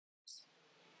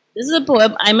This is a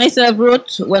poem I myself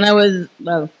wrote when I was,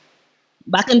 well,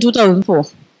 back in 2004.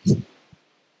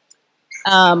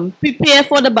 Prepare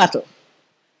for the battle.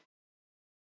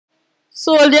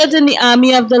 Soldiers in the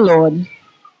army of the Lord,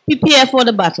 prepare for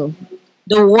the battle.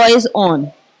 The war is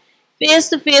on. Face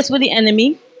to face with the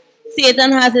enemy,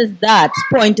 Satan has his darts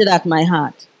pointed at my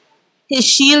heart. His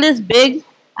shield is big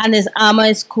and his armor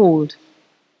is cold.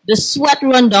 The sweat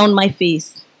ran down my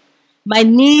face. My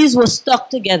knees were stuck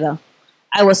together.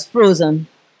 I was frozen.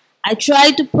 I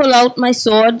tried to pull out my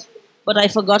sword, but I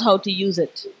forgot how to use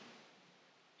it.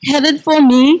 Headed for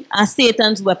me are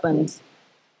Satan's weapons.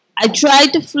 I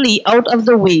tried to flee out of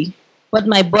the way, but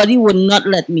my body would not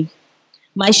let me.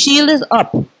 My shield is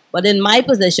up, but in my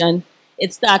position,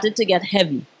 it started to get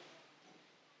heavy.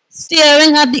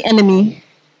 Staring at the enemy,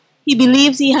 he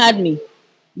believes he had me.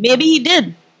 Maybe he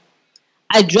did.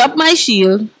 I dropped my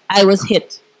shield, I was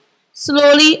hit.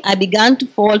 Slowly, I began to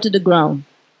fall to the ground,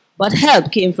 but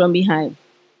help came from behind.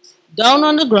 Down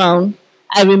on the ground,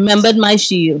 I remembered my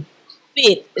shield.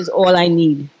 Faith is all I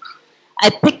need. I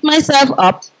picked myself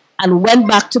up and went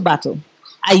back to battle.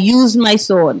 I used my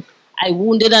sword. I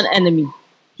wounded an enemy.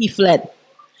 He fled.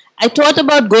 I thought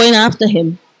about going after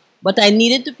him, but I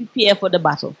needed to prepare for the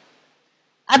battle.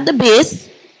 At the base,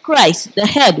 Christ, the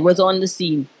head, was on the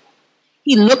scene.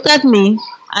 He looked at me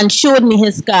and showed me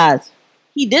his scars.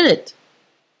 He did it.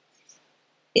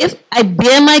 If I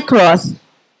bear my cross,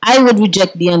 I would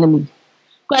reject the enemy.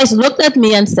 Christ looked at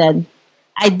me and said,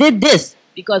 I did this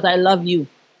because I love you.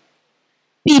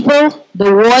 People,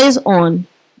 the war is on,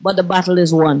 but the battle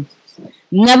is won.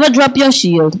 Never drop your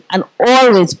shield and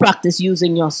always practice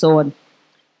using your sword.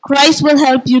 Christ will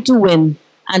help you to win,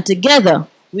 and together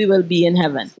we will be in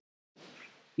heaven.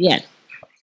 Yeah.